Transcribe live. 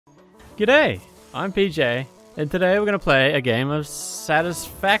G'day, I'm PJ, and today we're going to play a game of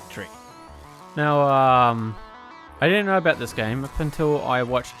Satisfactory. Now, I didn't know about this game up until I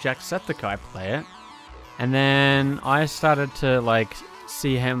watched Jacksepticeye play it, and then I started to, like,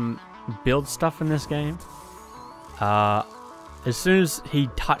 see him build stuff in this game. As soon as he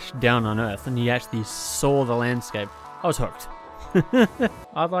touched down on Earth and he actually saw the landscape, I was hooked.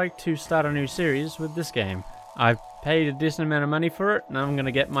 I'd like to start a new series with this game. I've paid a decent amount of money for it, and I'm going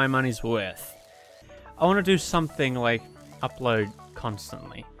to get my money's worth. I want to do something like upload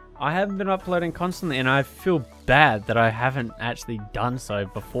constantly. I haven't been uploading constantly, and I feel bad that I haven't actually done so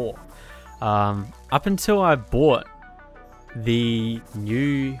before. Up until I bought the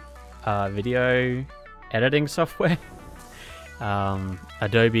new video editing software,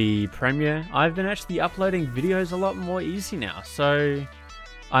 Adobe Premiere, I've been actually uploading videos a lot more easy now. So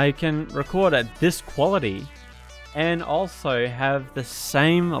I can record at this quality and also have the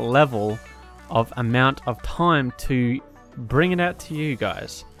same level of amount of time to bring it out to you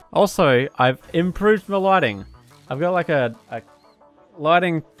guys. Also, I've improved the lighting. I've got like a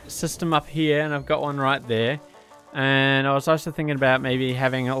lighting system up here, and I've got one right there. And I was also thinking about maybe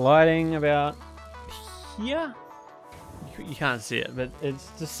having a lighting about here. You can't see it, but it's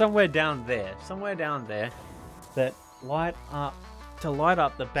just somewhere down there that light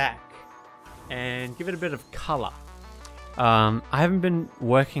up the back and give it a bit of color. I haven't been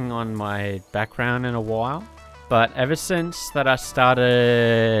working on my background in a while, but ever since that I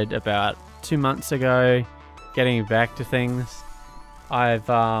started about 2 months ago getting back to things, I've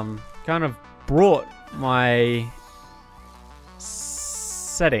kind of brought my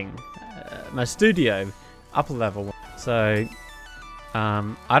setting, my studio up a level. So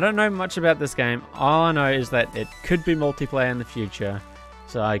I don't know much about this game. All I know is that it could be multiplayer in the future,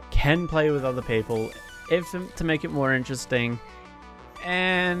 so I can play with other people to make it more interesting.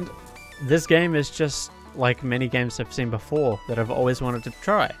 And this game is just like many games I've seen before that I've always wanted to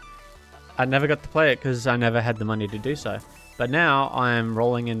try. I never got to play it because I never had the money to do so, but now I'm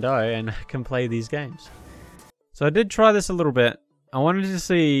rolling in dough and I can play these games. So I did try this a little bit. I wanted to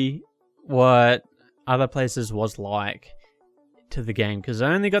see what other places was like to the game, because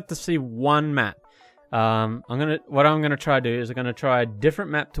I only got to see one map. What I'm gonna try to do is I'm gonna try a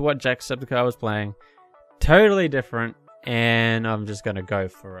different map to what Jacksepticeye was playing, totally different, and I'm just gonna go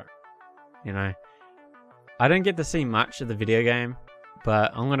for it. You know, I don't get to see much of the video game,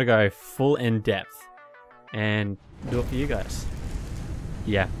 but I'm gonna go full in depth and do it for you guys.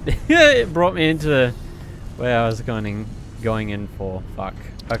 Yeah, it brought me into where I was going in for. Fuck.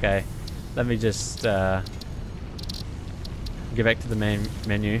 Okay. Let me just get back to the main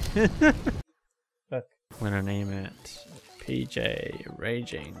menu. I'm gonna name it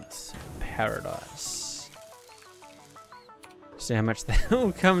pjRaging's Paradise. See how much that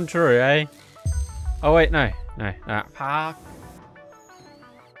will come true, eh? Oh wait, no. Fuck.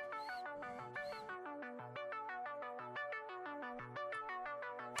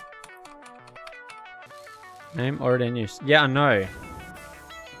 Name already in use. Yeah, I know.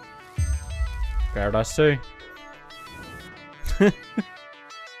 Paradise 2.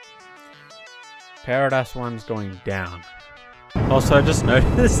 Paradise 1's going down. Also, I just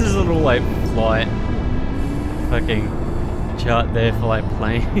noticed this is a little like flight fucking chart there for like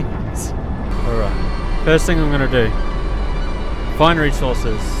planes. Alright. First thing I'm gonna do, find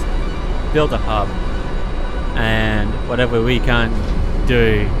resources, build a hub, and whatever we can't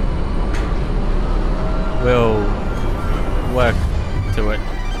do, we'll work to it.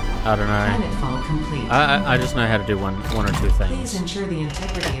 I don't know. Planetfall complete. I just know how to do one or two things. Please ensure the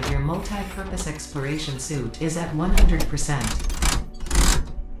integrity of your multi-purpose exploration suit is at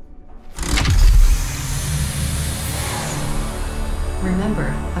 100%.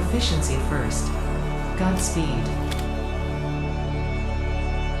 Remember, efficiency first. Godspeed.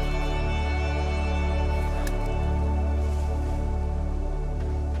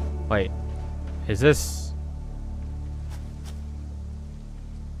 Wait, is this?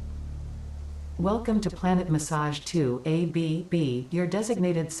 Welcome to Planet Massage 2 ABB, your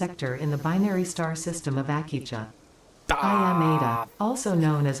designated sector in the binary star system of Akicha. I am Ada, also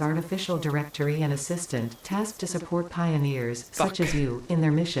known as Artificial Directory and Assistant, tasked to support pioneers, such as you, in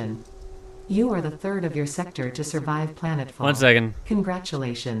their mission. You are the third of your sector to survive planetfall. 1 second.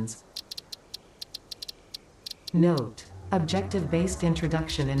 Congratulations. Note: objective-based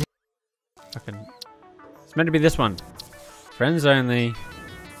introduction and... Fucking... It's meant to be this one. Friends only.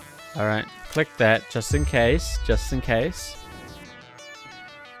 Alright. Click that, just in case.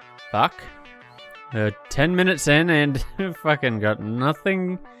 Fuck. 10 minutes in and fucking got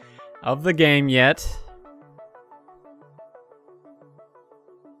nothing of the game yet.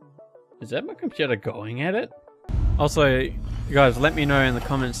 Is that my computer going at it? Also, you guys, let me know in the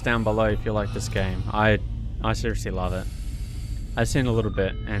comments down below if you like this game. I seriously love it. I've seen a little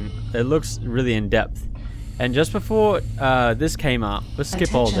bit, and it looks really in depth. And just before this came up, let's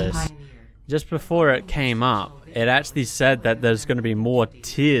skip all this. Just before it came up, it actually said that there's going to be more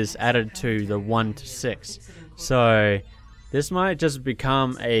tiers added to the 1 to 6. So this might just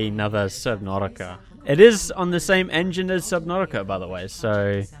become another Subnautica. It is on the same engine as Subnautica, by the way,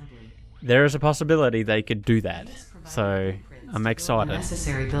 so there is a possibility they could do that. So I'm excited.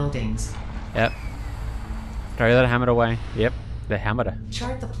 Necessary buildings. Yep. Throw that hammer away. Yep. The hammer.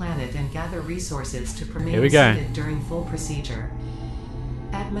 Chart the planet and gather resources to remain Here we go. seated during full procedure.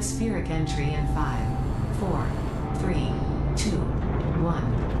 Atmospheric entry in 5, 4, 3, 2,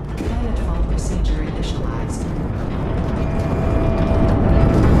 1. Planetfall procedure initialized.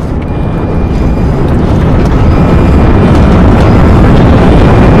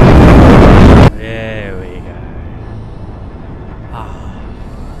 There we go. Ah,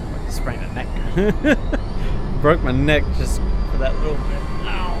 sprained a neck. Broke my neck just for that little bit.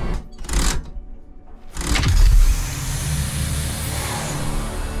 Ow.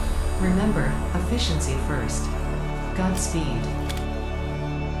 Remember, efficiency first. Godspeed.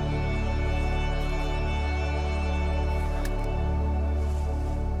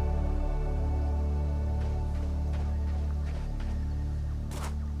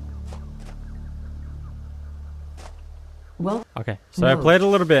 Well, Okay, so I played a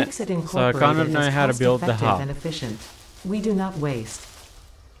little bit, so I kind of know is how to build the cost-effective hub. and efficient. We do not waste.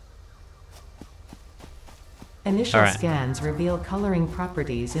 Initial Alright. scans reveal coloring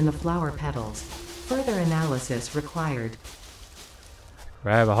properties in the flower petals. Further analysis required.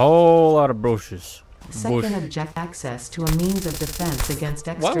 Grab a whole lot of bushes. Second, object access to a means of defense against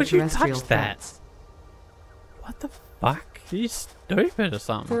Why would you extraterrestrial touch that? threats. What the fuck? Are you stupid or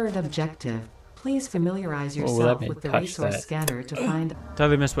something? Third objective. Please familiarize Well, let yourself me with the touch resource that. scanner to find.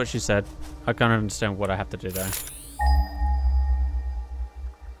 Totally missed what she said. I can't understand what I have to do though.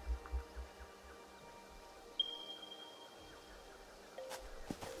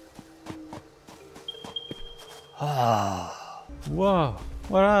 Ah. Whoa.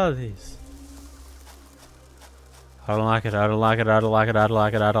 What are these? I don't like it. I don't like it. I don't like it. I don't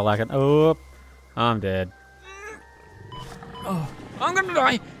like it. I don't like it. Oh, I'm dead. Oh, I'm gonna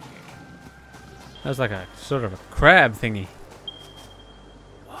die. That's like a sort of a crab thingy.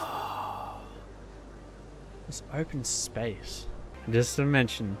 Whoa. This open space. Just to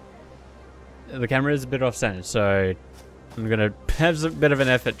mention, the camera is a bit off center, so I'm gonna have a bit of an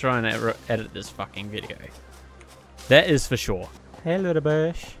effort trying to edit this fucking video. That is for sure. Hey, little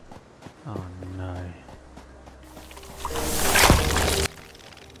bush. Oh no.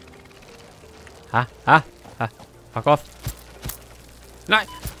 Ha, ha, ha. Fuck off. No.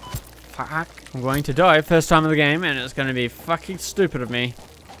 Fuck. I'm going to die first time of the game, and it's going to be fucking stupid of me.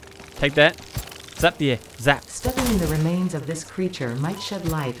 Take that. Zap the air. Zap. Studying the remains of this creature might shed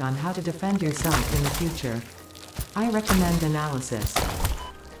light on how to defend yourself in the future. I recommend analysis.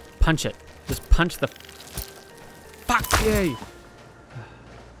 Punch it. Just punch the... Fuck you.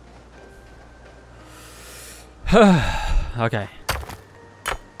 Okay.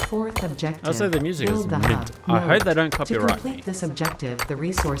 Fourth objective. Also, the music is build the mint. hub. I Note, hope they don't to copyright complete me. this objective, the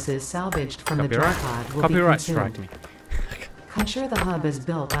resources salvaged from Copyright? the tripod will Copyright be strike consumed. me. Ensure the hub is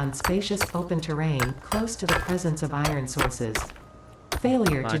built on spacious open terrain close to the presence of iron sources.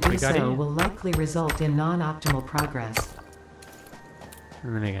 Failure to Like do we got so here. will likely result in non-optimal progress.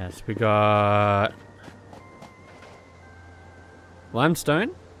 And then I guess we got...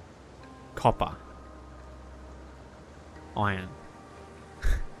 limestone? Copper. Iron.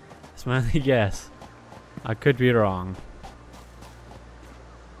 That's my only guess. I could be wrong.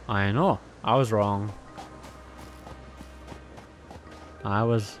 Iron ore. I was wrong. I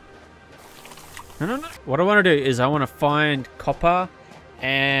was... No. What I want to do is I want to find copper,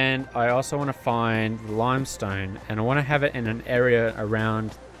 and I also want to find limestone, and I want to have it in an area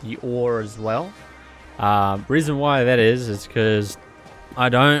around the ore as well. Reason why that is because I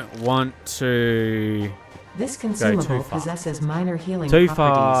don't want to This go too consumable far. possesses minor healing Too properties.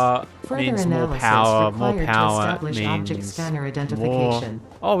 far Further means more analysis power. More required to power establish object means scanner more. identification.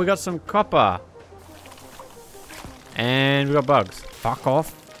 Oh, we got some copper. And we got bugs. Fuck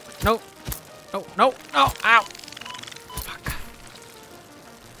off. Nope. No. Ow. Fuck.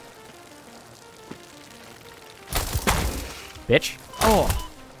 Bitch. Oh.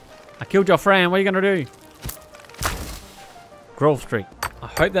 I killed your friend. What are you gonna do? Grove Street. I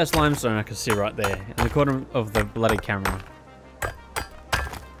hope that's limestone I can see right there in the corner of the bloody camera.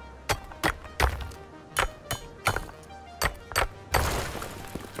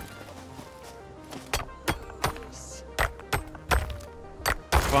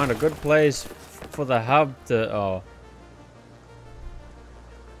 find a good place for the hub to... Oh.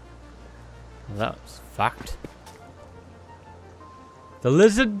 That was fucked. The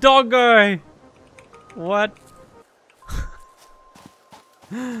lizard doggo! What?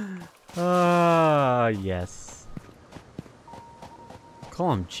 Ah, yes.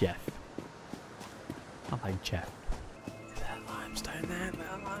 Call him Jeff. I like Jeff. Is that limestone there?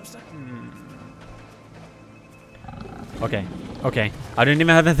 That limestone? Okay, okay. I don't even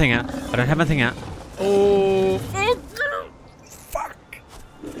have a thing out. I don't have a thing out. Oh, fuck. Fuck.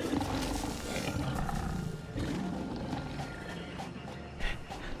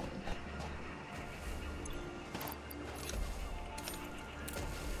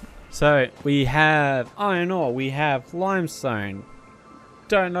 So, we have iron ore, we have limestone.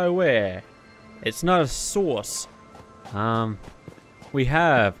 Don't know where. It's not a source. We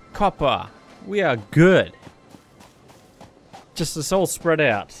have copper. We are good. Just it's all spread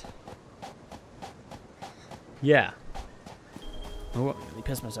out. Yeah. Oh, I really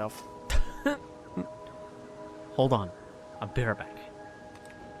pissed myself. Hold on. I'll be right back.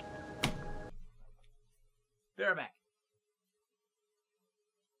 Be right back.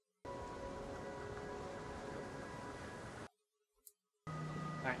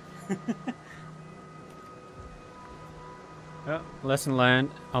 Oh, lesson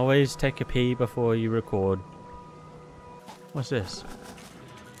learned. Always take a pee before you record. What's this?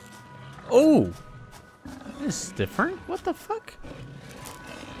 Oh! This is different? What the fuck?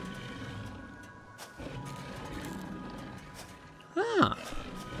 Ah.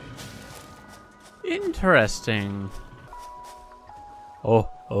 Interesting. Oh,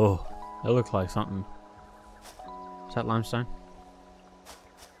 oh. That looks like something. Is that limestone?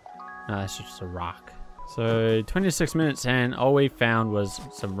 No, that's just a rock. So 26 minutes and all we found was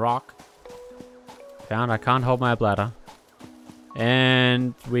some rock. Found I can't hold my bladder.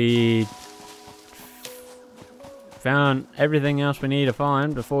 And we found everything else we need to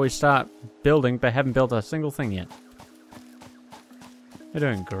find before we start building, but haven't built a single thing yet. We're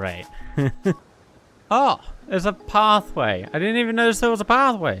doing great. Oh, there's a pathway. I didn't even notice there was a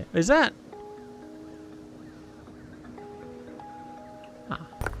pathway. Is that? Ah,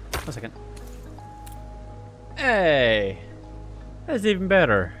 a second. Hey, that's even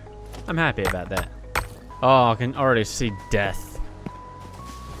better. I'm happy about that. Oh, I can already see death.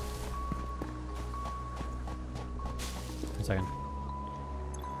 One second.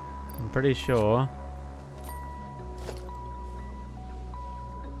 I'm pretty sure.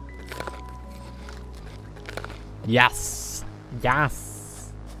 Yes.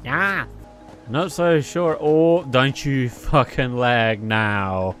 Yes. Yeah. Not so sure. Oh, don't you fucking lag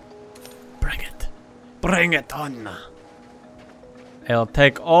now. Bring it. Bring it on. I'll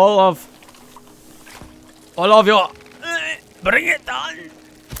take all of your... Bring it on.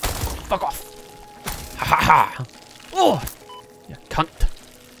 Fuck off. Ha ha ha. Oh, you cunt.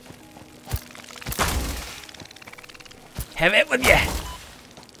 Have it with you.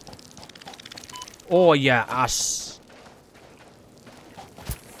 Oh, yeah, ass.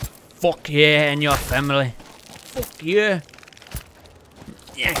 Fuck yeah and your family. Fuck yeah.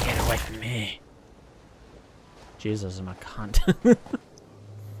 Yeah, get away from me. Jesus, I'm a cunt.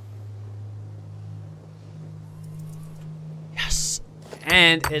 Yes.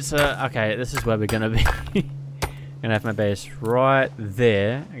 And it's a... Okay, this is where we're gonna be. Gonna have my base right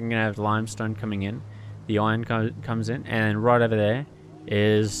there. I'm gonna have limestone coming in. The iron comes in. And right over there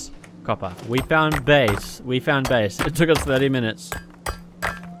is copper. We found base. We found base. It took us 30 minutes.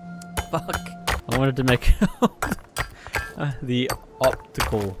 Fuck. I wanted to make the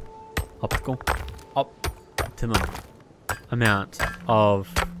optimum amount of,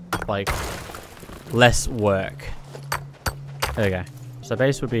 like, less work. There we go. So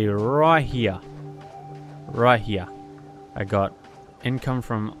base would be right here. Right here. I got income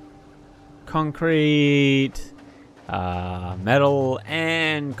from concrete, metal,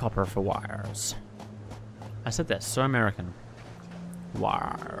 and copper for wires. I said that so American.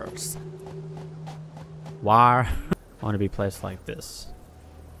 Wires. Wire. I want to be placed like this.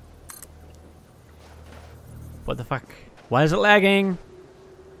 What the fuck? Why is it lagging?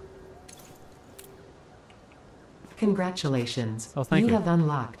 Congratulations. Oh, thank you. You have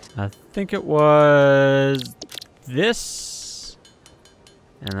unlocked. I think it was this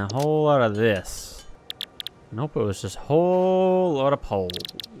and a whole lot of this. Nope, it was just a whole lot of poles.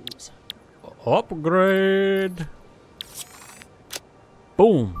 Upgrade.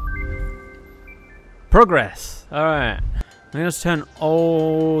 Boom. Progress. Alright. Let's turn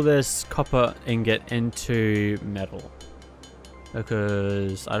all this copper ingot into metal.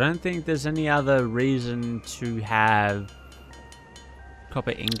 Because I don't think there's any other reason to have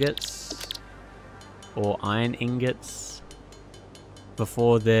copper ingots or iron ingots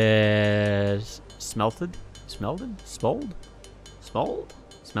before they're smelted? Smelted? Smoled? Smold?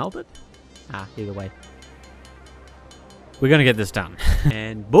 Smelted? Ah, either way. We're gonna get this done.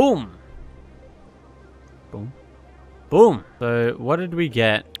 And boom! Boom. Boom! So what did we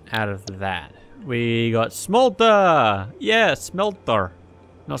get out of that? We got smolter! Yeah, smelter.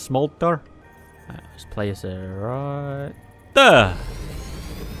 Not smolter. Let's place it right there.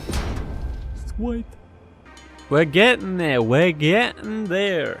 Sweet. We're getting there. We're getting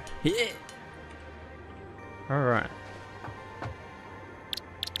there. Yeah. Alright.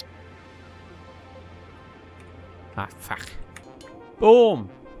 Ah, fuck. Boom!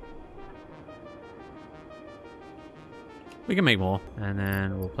 We can make more. And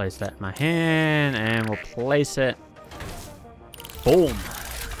then we'll place that in my hand. And we'll place it. Boom!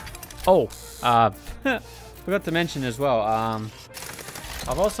 Oh, forgot to mention as well,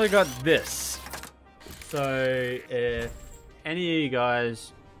 I've also got this. So if any of you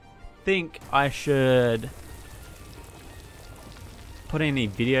guys think I should put any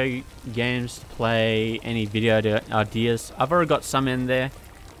video games to play, any video ideas, I've already got some in there.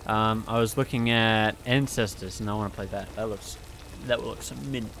 I was looking at Ancestors and I want to play that. That looks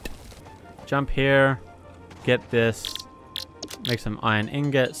mint. Jump here, get this. Make some iron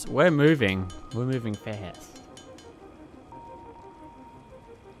ingots. We're moving fast.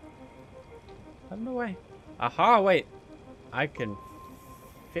 Out of the way. Aha, wait. I can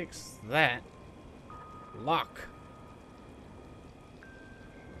fix that. Lock.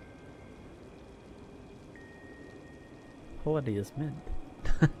 Quality is mint.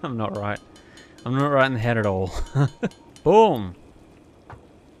 I'm not right. I'm not right in the head at all. Boom.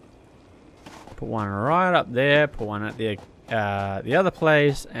 Put one right up there. Put one at the other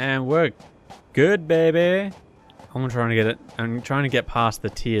place, and we're good, baby. I'm trying to get it. I'm trying to get past the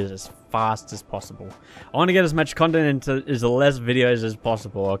tiers as fast as possible. I want to get as much content into as less videos as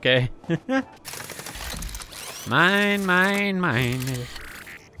possible. Okay. Mine.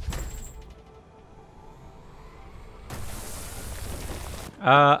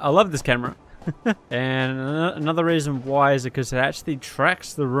 I love this camera. And another reason why is because it actually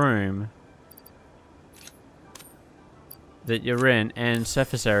tracks the room that you're in and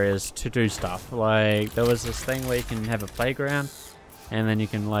surface areas to do stuff. Like, there was this thing where you can have a playground and then you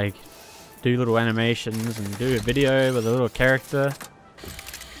can like do little animations and do a video with a little character.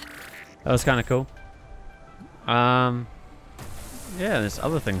 That was kind of cool. Yeah, there's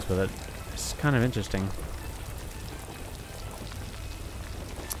other things with it. It's kind of interesting.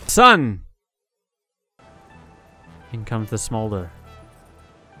 Sun! In comes the smolder.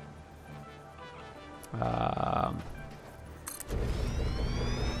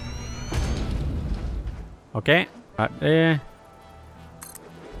 Okay, right there.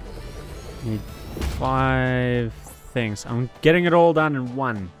 Need 5 things. I'm getting it all done in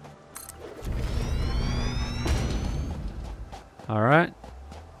one. Alright.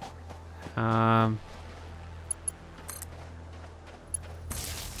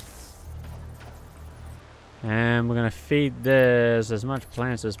 And we're gonna feed this as much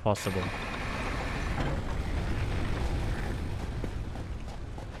plants as possible.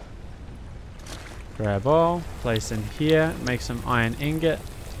 Grab all, place in here, make some iron ingot.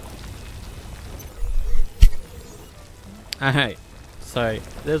 Alright, so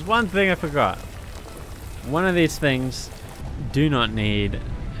there's one thing I forgot. One of these things do not need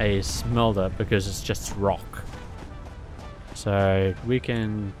a smelter because it's just rock. So we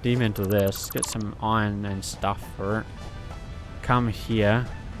can demantle this, get some iron and stuff for it. Come here,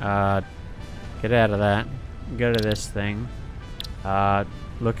 get out of that, go to this thing,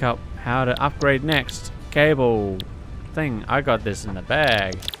 look up how to upgrade next. Cable thing, I got this in the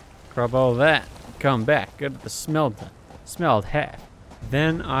bag. Grab all that, come back, go to the smelter, smelled half.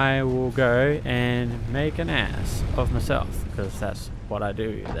 Then I will go and make an ass of myself, because that's what I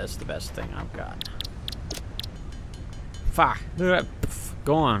do. That's the best thing I've got. Fuck, look at that, pff,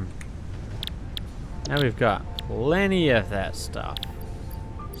 gone. Now we've got plenty of that stuff.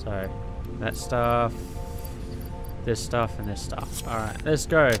 So, that stuff, this stuff, and this stuff. Alright, let's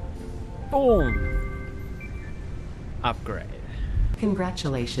go. Boom! Upgrade.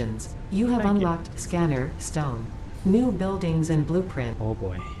 Congratulations. You have unlocked Scanner Stone. New buildings and blueprint. Oh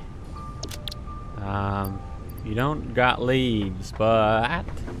boy. You don't got leaves, but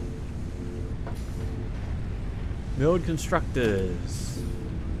build constructors.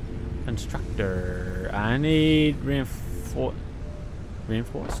 Constructor. I need reinforced.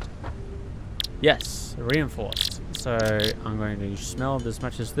 Yes, reinforced. So I'm going to smelt as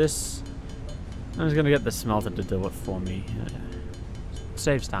much as this. I'm just going to get the smelter to do it for me.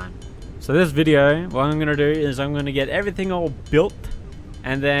 saves time. So this video, what I'm gonna do is I'm gonna get everything all built,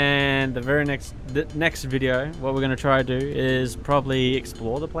 and then the next video, what we're gonna try to do is probably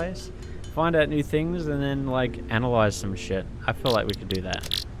explore the place, find out new things, and then like analyze some shit. I feel like we could do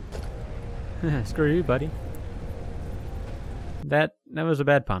that. Screw you, buddy. That was a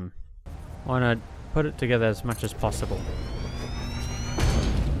bad pun. I wanna put it together as much as possible.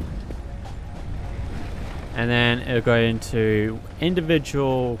 And then it'll go into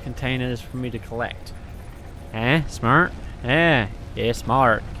individual containers for me to collect. Eh? Smart? Yeah,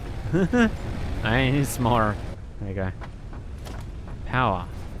 smart. I ain't smart. There you go. Power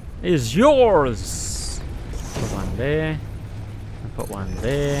is yours! Put one there. And put one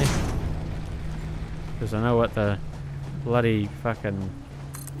there. Because I know what the bloody fucking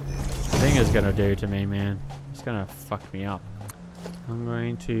thing is gonna do to me, man. It's gonna fuck me up. I'm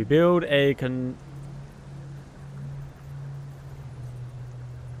going to build a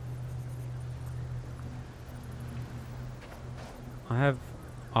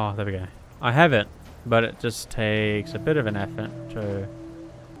oh, there we go. I have it, but it just takes a bit of an effort to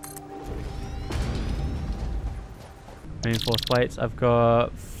reinforce plates. I've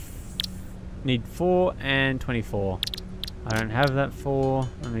got need 4 and 24. I don't have that 4.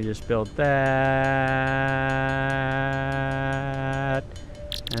 Let me just build that,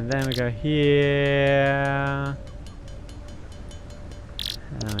 and then we go here,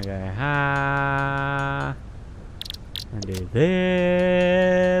 and then we go and do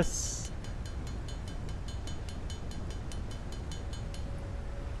this.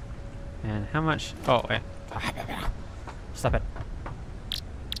 And how much? Oh, wait. Stop it.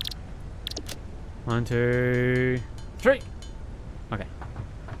 1, 2, 3. Okay.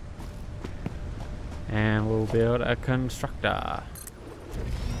 And we'll build a constructor.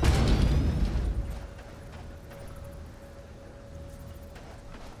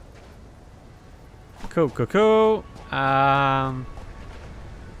 Cool, cool, cool. There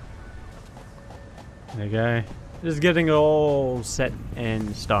you go. Just getting it all set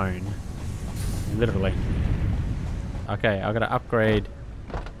in stone. Literally. Okay, I gotta upgrade.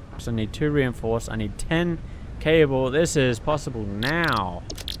 So I need 2 reinforced. I need 10 cable. This is possible now.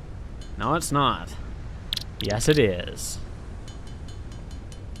 No, it's not. Yes, it is.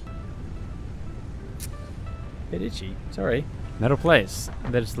 Bit itchy. Sorry. Metal plates.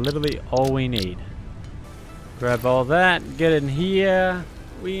 That's literally all we need. Grab all that, get in here.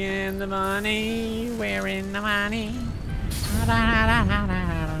 We in the money, we're in the money.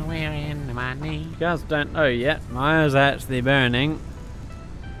 We're in the money. You guys don't know yet, my eyes are actually burning.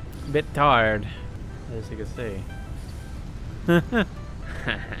 A bit tired, as you can see. And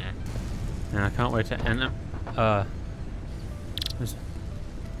I can't wait to end just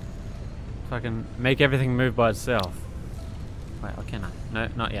fucking make everything move by itself. Wait, or can I? No,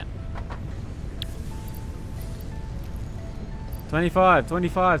 not yet. 25,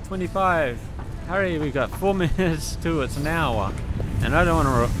 25, 25. Hurry, we've got 4 minutes to it's an hour. And I don't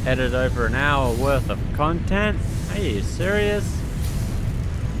want to edit over an hour worth of content. Are you serious?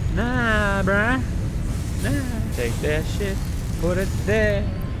 Nah, bruh. Nah. Take that shit, put it there.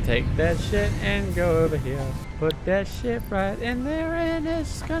 Take that shit and go over here. Put that shit right in there and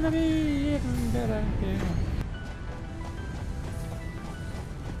it's gonna be even better here.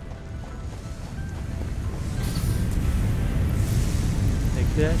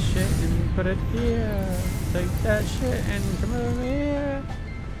 Take that shit and put it here. Take that shit and come over here.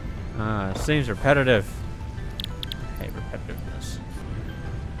 Seems repetitive. I hate repetitiveness.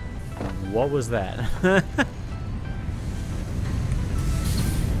 What was that?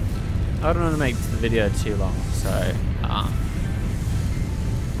 I don't want to make the video too long, so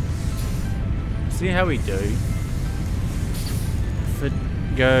see how we do. If it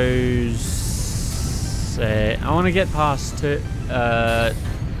goes, I want to get past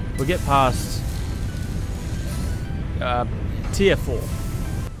we'll get past tier 4.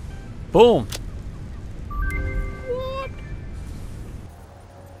 Boom. What?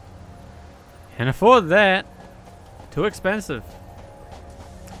 Can't afford that. Too expensive.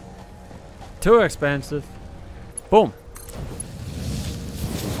 Too expensive. Boom.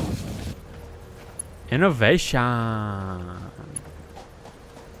 Innovation.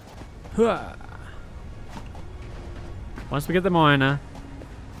 Huh. Once we get the miner,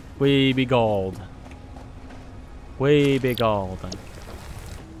 we be gold. We be golden.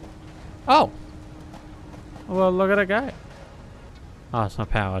 Oh. Well, look at it go. Oh, it's not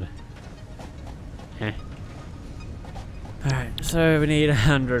powered. Eh. Alright, so we need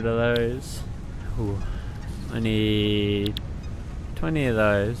 100 of those. Ooh. I need 20 of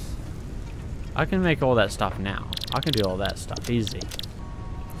those. I can make all that stuff now. I can do all that stuff easy.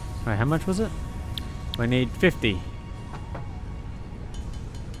 Alright, how much was it? We need 50.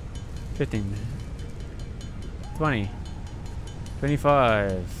 15. 20.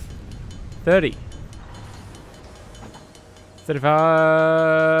 25. 30.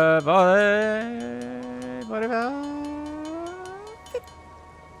 35. 45.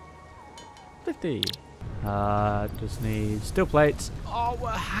 50. Just need steel plates. Oh, we're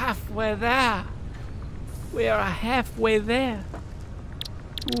halfway there. We are halfway there.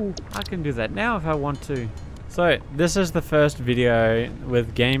 Ooh, I can do that now if I want to. So, this is the first video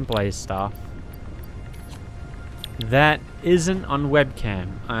with gameplay stuff that isn't on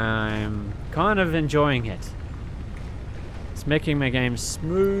webcam. I'm kind of enjoying it. It's making my game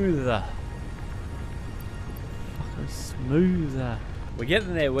smoother. Fucking smoother. We're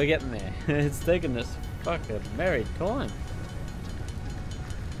getting there, we're getting there. It's taking us fucking merry time.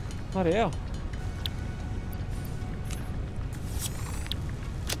 Bloody hell.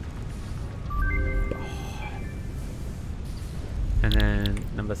 And then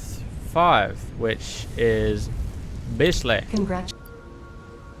number 5, which is Beastly. Congrats.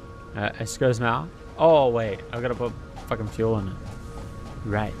 Excuse me. Oh wait, I gotta put fucking fuel in it.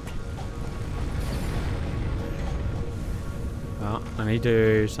 Right. Well, let me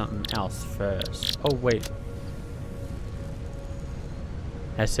do something else first. Oh wait.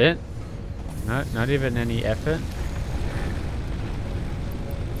 That's it? No, not even any effort.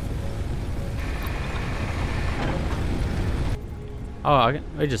 Oh,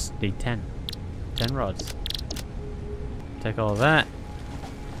 we just need 10 rods. Take all of that.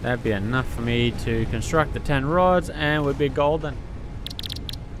 That'd be enough for me to construct the 10 rods and we'd be golden.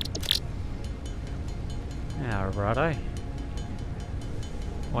 Alrighty.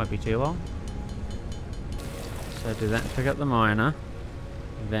 Won't be too long. So I do that and pick up the miner.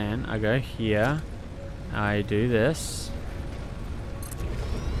 Then I go here. I do this.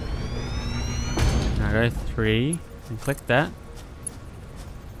 And I go 3 and click that.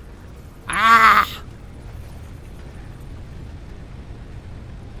 Ah!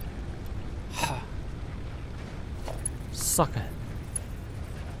 Sucker.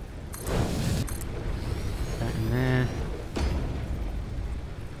 That in there.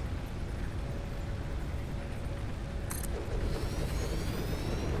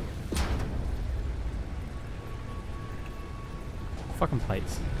 Fucking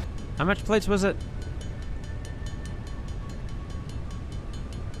plates. How much plates was it?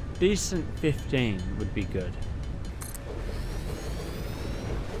 Decent 15 would be good.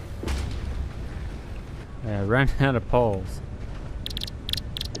 Yeah, ran out of poles.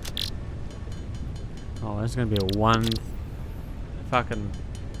 Oh, there's gonna be a it's gonna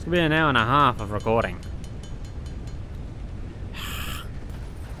be an hour and a half of recording.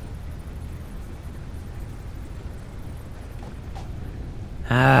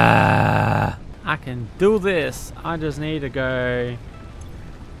 I can do this. I just need to go.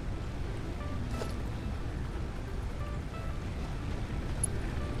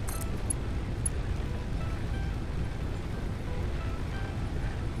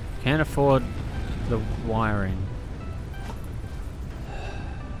 Can't afford the wiring.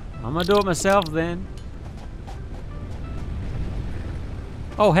 I'm gonna do it myself then.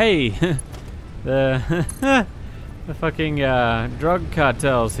 Oh hey, the the fucking drug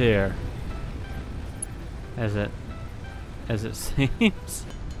cartels here. As it seems.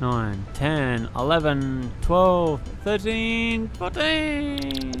 9, 10, 11, 12, 13,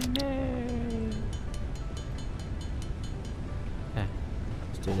 14.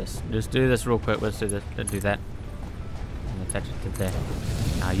 Do this. Just do this real quick. Let's do this. Do that. And attach it to there.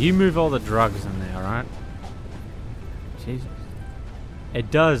 Now you move all the drugs in there, alright? Jesus.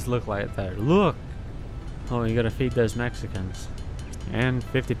 It does look like it though. Look! Oh, you gotta feed those Mexicans. And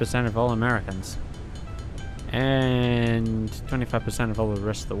 50% of all Americans. And 25% of all the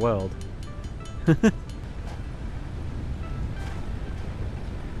rest of the world.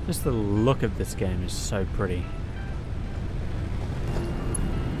 Just the look of this game is so pretty.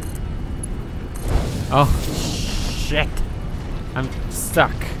 Oh, shit. I'm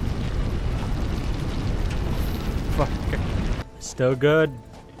stuck. Fuck. Still good.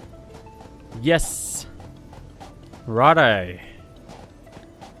 Yes. Righto.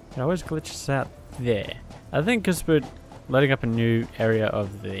 It always glitches out there. I think because we're loading up a new area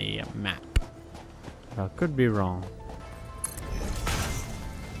of the map. I could be wrong.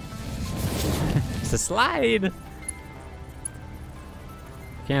 It's a slide.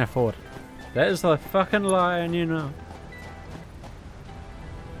 Can't afford it. That is a fucking lie, and you know.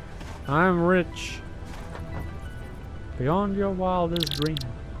 I'm rich. Beyond your wildest dream.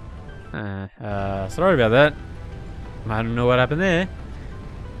 Sorry about that. I don't know what happened there.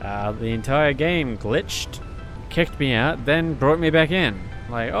 The entire game glitched, kicked me out, then brought me back in.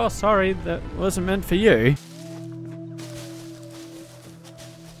 Like, oh, sorry, that wasn't meant for you.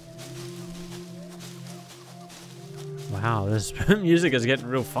 Wow, this music is getting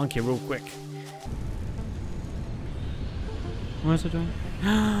real funky real quick. What is it doing?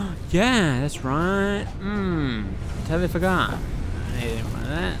 Yeah, that's right. Totally forgot. I need one of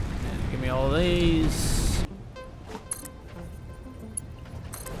that. Give me all these.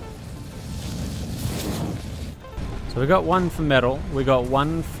 So we got one for metal. We got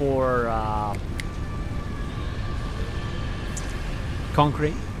one for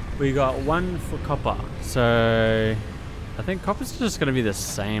concrete. We got one for copper. So I think copper's just gonna be the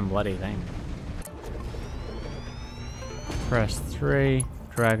same bloody thing. Press 3,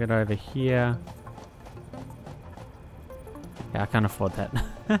 drag it over here. Yeah, I can't afford that.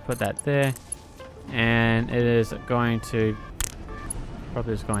 Put that there. And it is going to,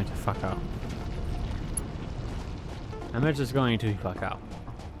 probably is going to fuck up. I'm just going to fuck up.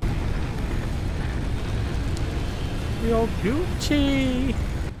 You're Gucci!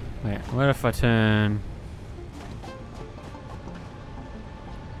 Wait, what if I turn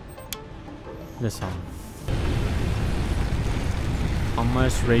this on?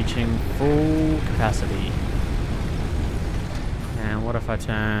 Almost reaching full capacity. And what if I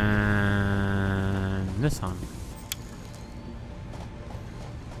turn this on?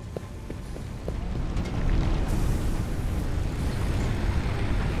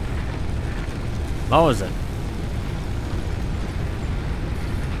 Lowers it.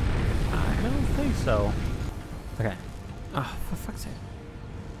 I don't think so. Okay. Oh, for fuck's sake.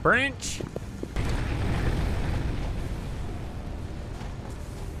 Branch!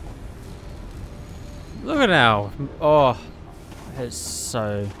 Look at how. Oh, it's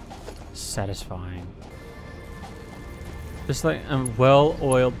so satisfying. Just like a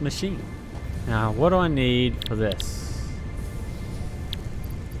well-oiled machine. Now, what do I need for this?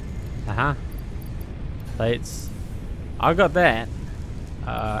 Plates. I got that.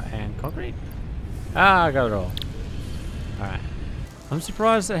 And concrete. I got it all. Alright. I'm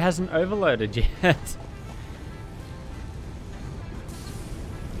surprised it hasn't overloaded yet.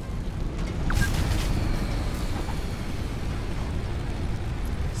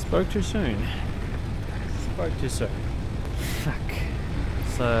 Spoke too soon. Spoke too soon. Fuck.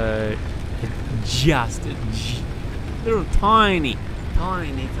 So, little tiny,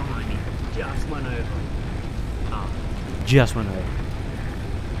 just went over. Oh, just went over.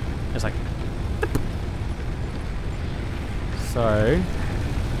 It's like. So,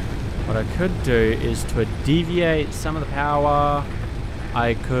 what I could do is to deviate some of the power.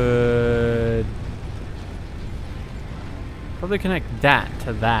 I could probably connect that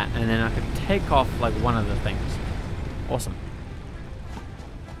to that, and then I could take off like one of the things. Awesome.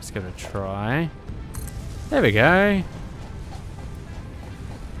 Let's give it a try. There we go.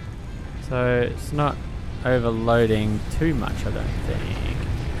 So it's not overloading too much, I don't think.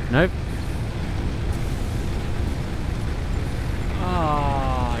 Nope.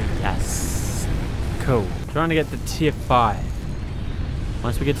 Oh, yes. Cool. Trying to get to tier 5.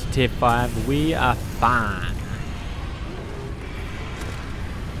 Once we get to tier 5, we are fine.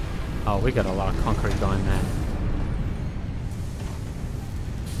 Oh, we got a lot of concrete going there.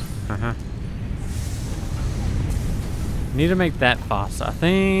 Need to make that faster. I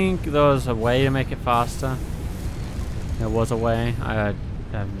think there was a way to make it faster. There was a way. I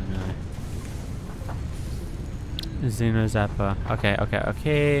don't know. Xeno Zapper.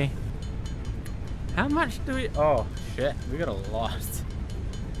 Okay. How much do we... Oh, shit. We got a lot.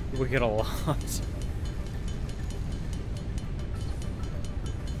 We got a lot.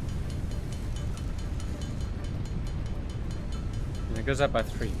 And it goes up by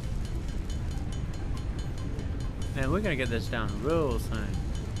 3. Man, we're gonna get this down real soon.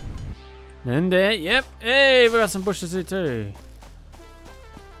 And there, yep. Hey, we got some bushes here too.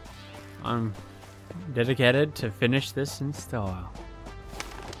 I'm dedicated to finish this in style.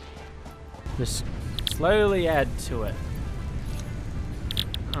 Just slowly add to it.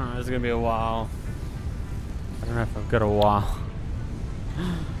 Oh, it's gonna be a while. I don't know if I've got a while.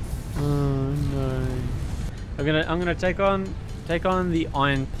 Oh no. I'm gonna take on the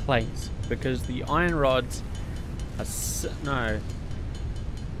iron plates because the iron rods. No.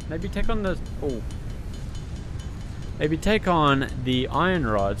 Maybe take on the... Oh. Maybe take on the iron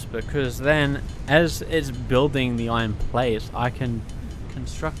rods because then as it's building the iron plates, I can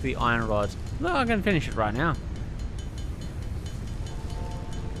construct the iron rods. Look, I can finish it right now.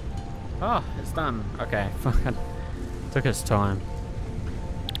 Oh, it's done. Okay. Took us time.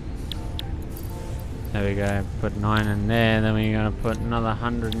 There we go. Put 9 in there. Then we're gonna put another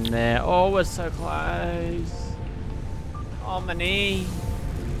 100 in there. Oh, we're so close. Oh, money.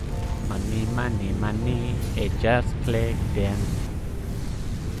 Money, money, money. It just clicked in.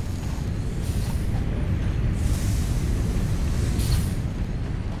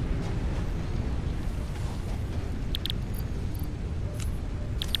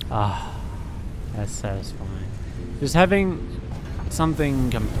 Ah, that's satisfying. Just having something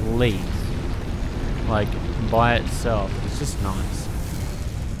complete, like by itself, it's just nice.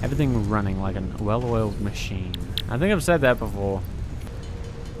 Everything running like a well-oiled machine. I think I've said that before.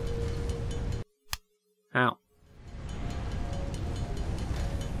 Ow.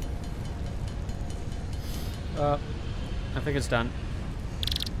 I think it's done.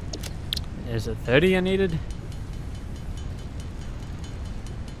 Is it 30 I needed?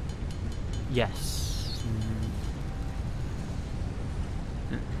 Yes.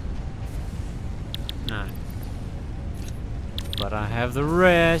 No. But I have the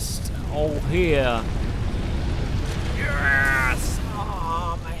rest all here. Yes!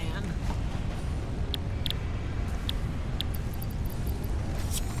 Oh, man.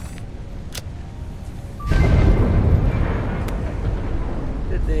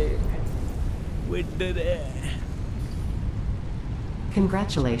 We did it.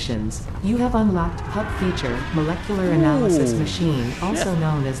 Congratulations, you have unlocked Hub Feature Molecular Analysis Machine, also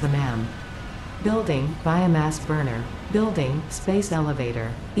known as the MAM. Building, Biomass Burner. Building, Space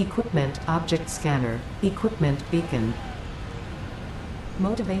Elevator. Equipment, Object Scanner. Equipment, Beacon.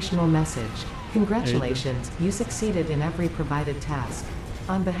 Motivational message. Congratulations, you succeeded in every provided task.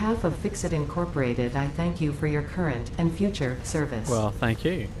 On behalf of Fixit Incorporated, I thank you for your current and future service. Well, thank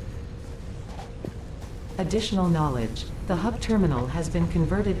you. Additional knowledge. The hub terminal has been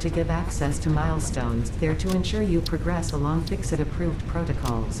converted to give access to milestones there to ensure you progress along Fixit-approved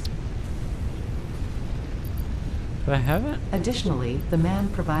protocols. Do I have it? Additionally, the MAM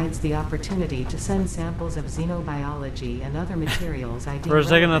provides the opportunity to send samples of xenobiology and other materials ID For a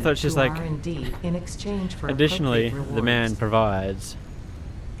second I thought she's like, R&D in exchange for additionally, appropriate the man rewards. provides.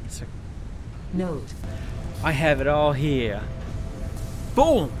 Note. I have it all here.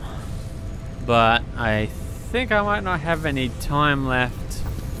 Boom! But I think I might not have any time left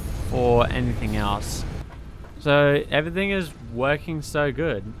for anything else. So everything is working so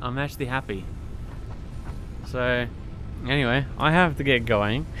good. I'm actually happy. So anyway, I have to get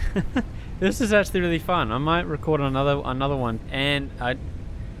going. This is actually really fun. I might record another one, and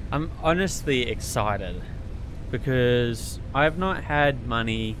I'm honestly excited because I have not had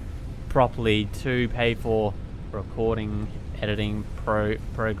money properly to pay for recording, editing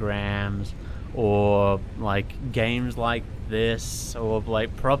programs, or like games like this, or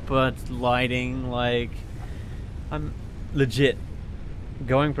like proper lighting. Like, I'm legit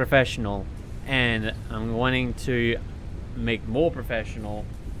going professional, and I'm wanting to make more professional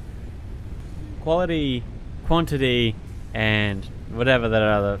quality, quantity, and whatever that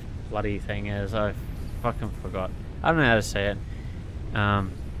other bloody thing is. I fucking forgot. I don't know how to say it.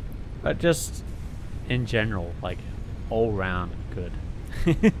 But just in general, like all round good.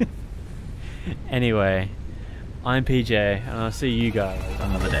 Anyway, I'm PJ, and I'll see you guys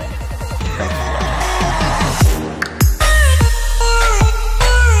another day. Thanks.